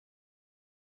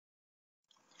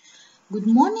Good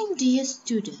morning, dear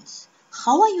students.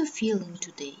 How are you feeling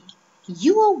today?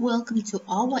 You are welcome to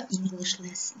our English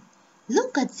lesson.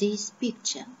 Look at this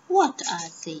picture. What are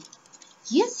they?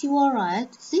 Yes, you are right.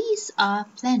 These are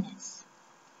planets.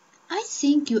 I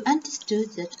think you understood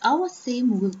that our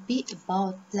theme will be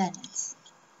about planets.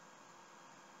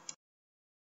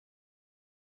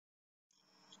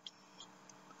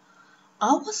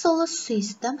 Our solar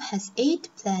system has 8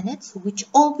 planets which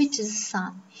orbit the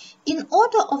Sun. In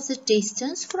order of the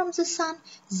distance from the Sun,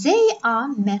 they are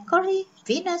Mercury,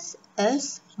 Venus,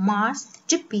 Earth, Mars,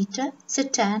 Jupiter,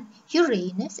 Saturn,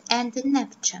 Uranus, and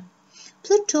Neptune.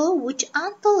 Pluto, which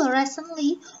until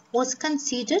recently was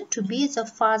considered to be the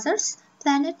farthest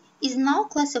planet, is now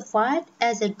classified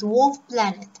as a dwarf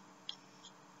planet.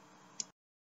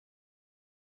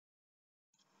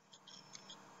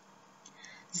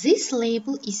 This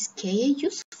label is key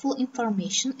useful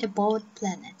information about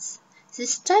planets.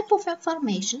 This type of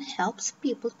information helps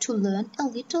people to learn a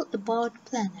little about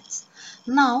planets.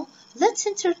 Now, let's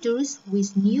introduce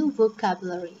with new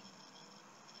vocabulary.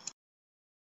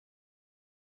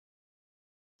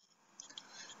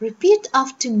 Repeat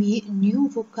after me new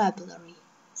vocabulary.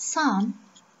 Sun,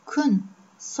 Gün,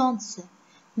 Солнце,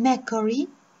 Mercury,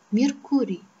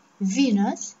 Mercury,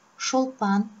 Venus,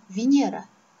 Шолпан, Венера,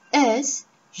 Earth,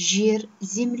 Жир,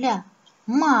 Земля,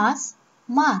 Mars,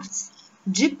 Марс,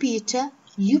 Jupiter,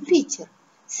 Юпитер,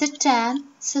 Saturn,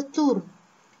 Сатурн,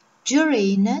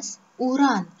 Uranus,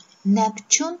 Уран,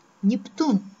 Neptune,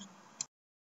 Нептун.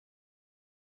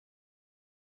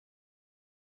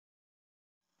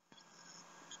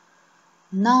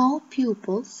 Now,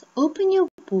 pupils, open your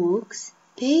books,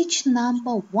 page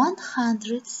number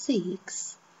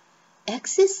 106,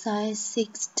 exercise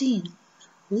 16.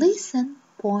 Listen,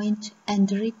 point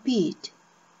and repeat.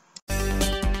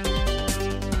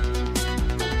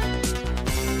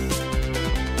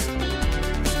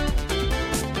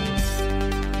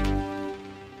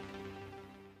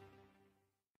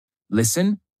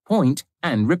 Listen, point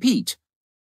and repeat.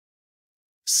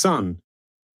 Sun,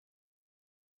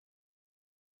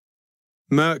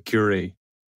 Mercury,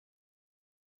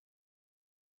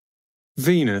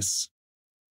 Venus,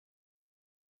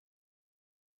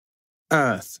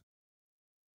 Earth,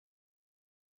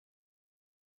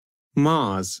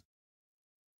 Mars,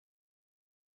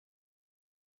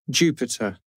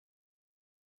 Jupiter,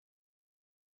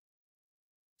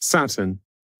 Saturn,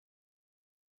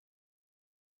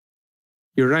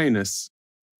 Uranus,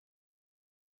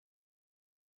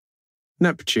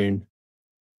 Neptune.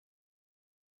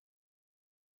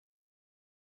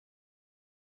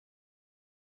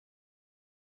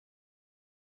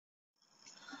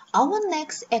 Our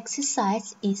next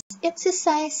exercise is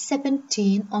exercise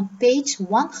 17 on page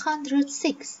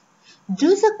 106.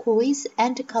 Do the quiz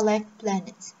and collect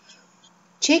planets.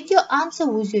 Check your answer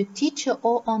with your teacher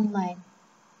or online.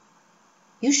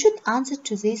 You should answer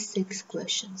to these 6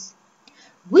 questions.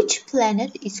 Which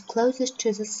planet is closest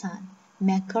to the Sun?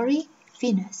 Mercury,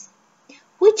 Venus.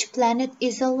 Which planet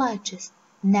is the largest?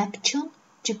 Neptune,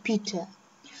 Jupiter.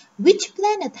 Which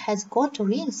planet has got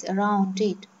rings around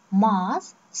it?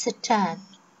 Mars, Saturn.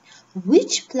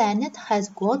 Which planet has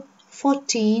got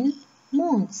 14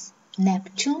 moons?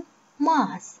 Neptune,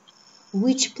 Mars.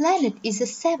 Which planet is the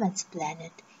 7th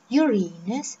planet?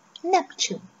 Uranus,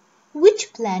 Neptune.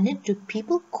 Which planet do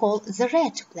people call the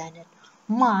red planet?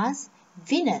 Mars,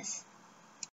 Venus.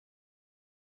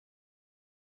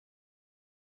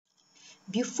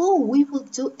 Before we will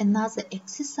do another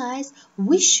exercise,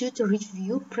 we should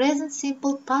review present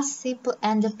simple, past simple,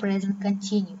 and the present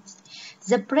continuous.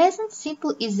 The present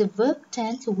simple is a verb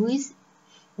tense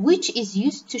which is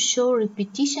used to show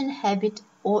repetition, habit,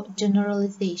 or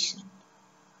generalization.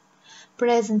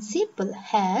 Present simple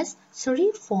has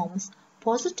 3 forms: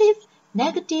 positive,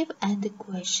 negative, and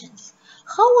questions.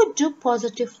 How would do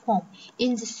positive form?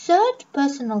 In the third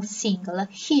personal singular,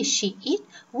 he, she, it,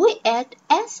 we add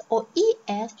s or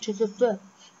es to the verb.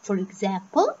 For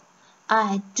example,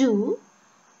 I do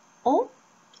or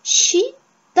she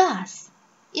does.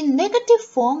 In negative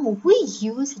form, we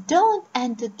use don't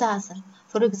and doesn't.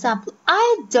 For example,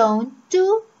 I don't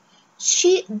do,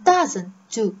 she doesn't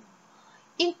do.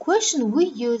 In question, we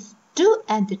use do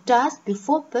and does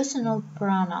before personal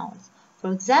pronouns.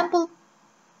 For example,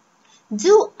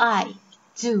 do I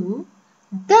do?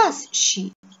 Does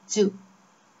she do?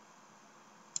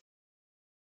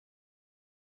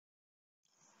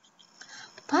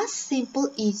 Past simple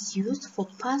is used for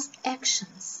past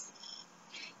actions.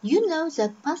 You know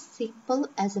that past simple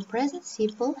as a present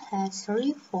simple has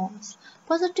 3 forms: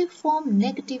 positive form,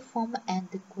 negative form, and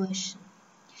the question.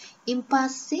 In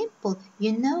past simple,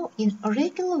 you know, in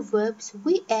irregular verbs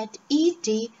we add ed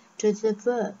to the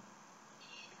verb.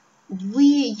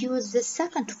 We use the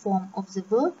second form of the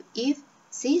verb if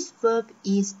this verb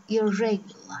is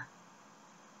irregular.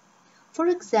 For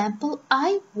example,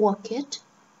 I worked.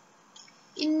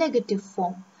 In negative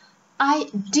form,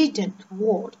 I didn't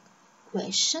work.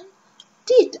 Question,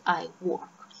 did I work?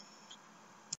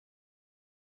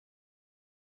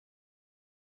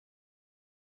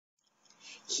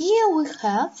 Here we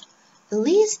have a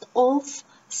list of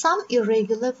some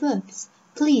irregular verbs.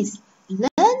 Please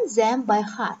learn them by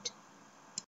heart.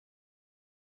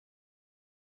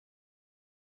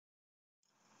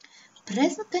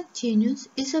 Present continuous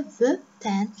is a verb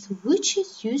tense which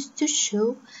is used to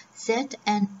show that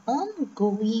an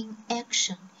ongoing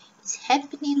action is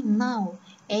happening now,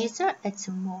 either at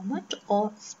the moment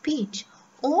of speech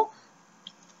or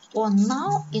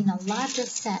now in a larger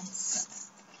sense.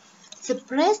 The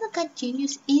present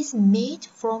continuous is made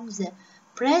from the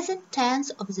present tense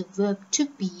of the verb to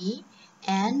be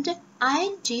and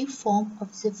ing form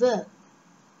of the verb.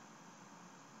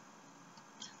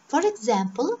 For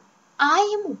example,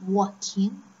 I am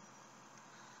working.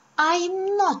 I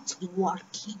am not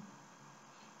working.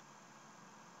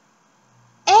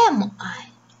 Am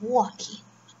I working?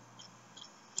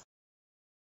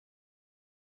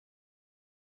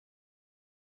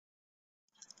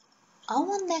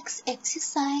 Our next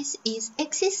exercise is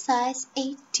exercise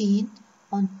 18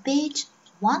 on page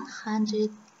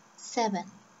 107.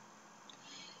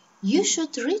 You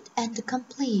should read and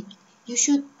complete. You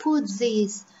should put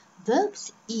these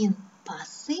verbs in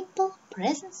past simple,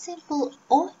 present simple,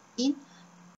 or in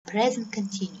present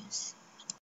continuous.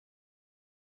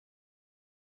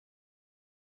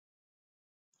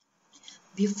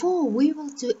 Before we will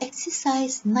do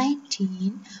exercise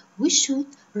 19, we should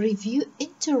review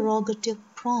interrogative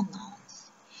pronouns.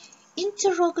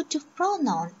 Interrogative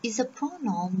pronoun is a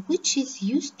pronoun which is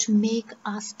used to make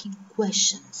asking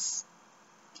questions.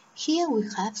 Here we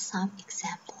have some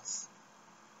examples.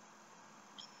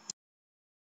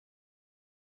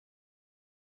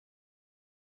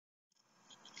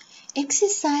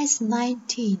 Exercise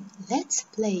 19. Let's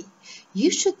play. You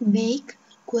should make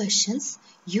questions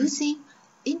using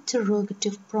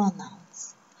interrogative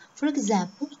pronouns. For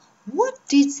example, what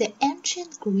did the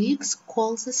ancient Greeks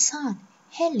call the sun?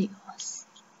 Helios.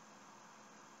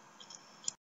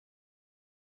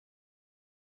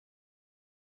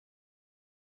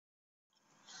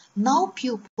 Now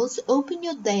pupils, open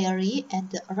your diary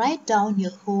and write down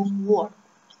your homework.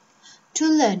 To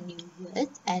learn new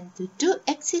words and to do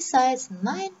exercise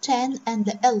 9, 10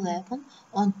 and 11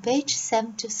 on page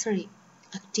 73,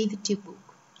 activity book.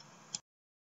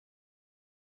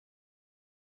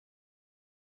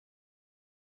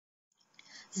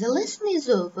 The lesson is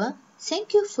over.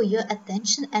 Thank you for your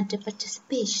attention and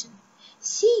participation.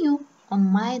 See you on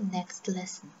my next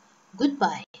lesson.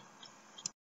 Goodbye.